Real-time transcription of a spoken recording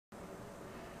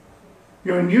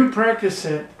Your new practice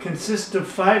set consists of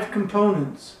 5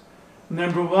 components.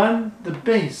 Number 1, the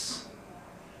base.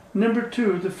 Number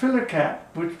 2, the filler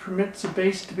cap, which permits the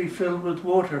base to be filled with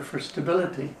water for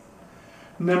stability.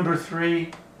 Number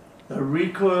 3, a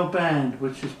recoil band,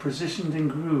 which is positioned in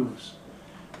grooves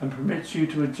and permits you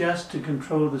to adjust to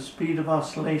control the speed of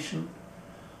oscillation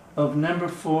of. Number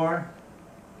 4,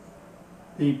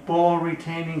 the ball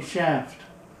retaining shaft,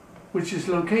 which is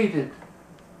located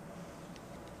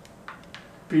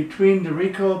between the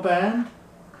recoil band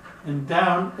and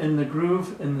down in the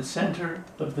groove in the center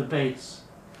of the base,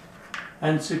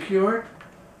 and secured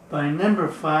by number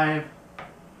 5,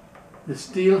 the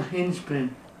steel hinge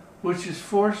pin, which is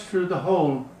forced through the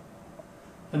hole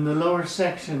in the lower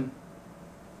section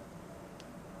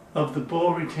of the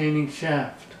ball retaining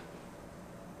shaft.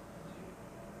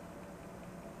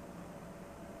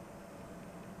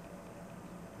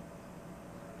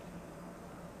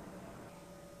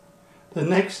 The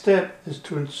next step is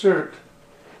to insert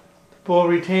the ball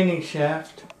retaining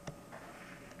shaft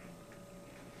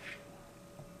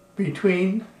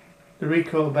between the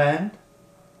recoil band,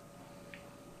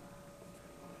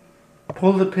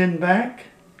 pull the pin back,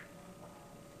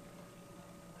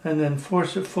 and then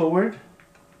force it forward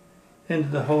into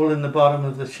the hole in the bottom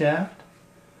of the shaft,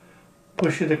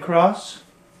 push it across,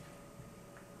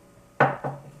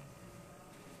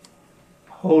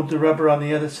 hold the rubber on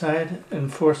the other side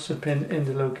and force the pin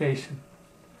into location.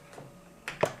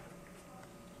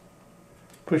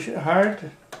 Push it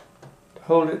hard,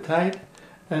 hold it tight,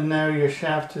 and now your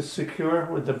shaft is secure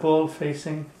with the ball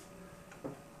facing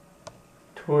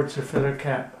towards the filler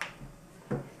cap.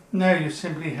 Now you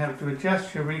simply have to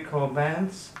adjust your recoil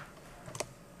bands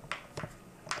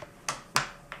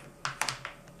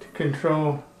to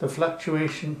control the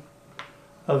fluctuation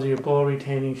of your ball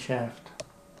retaining shaft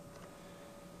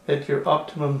at your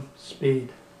optimum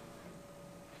speed.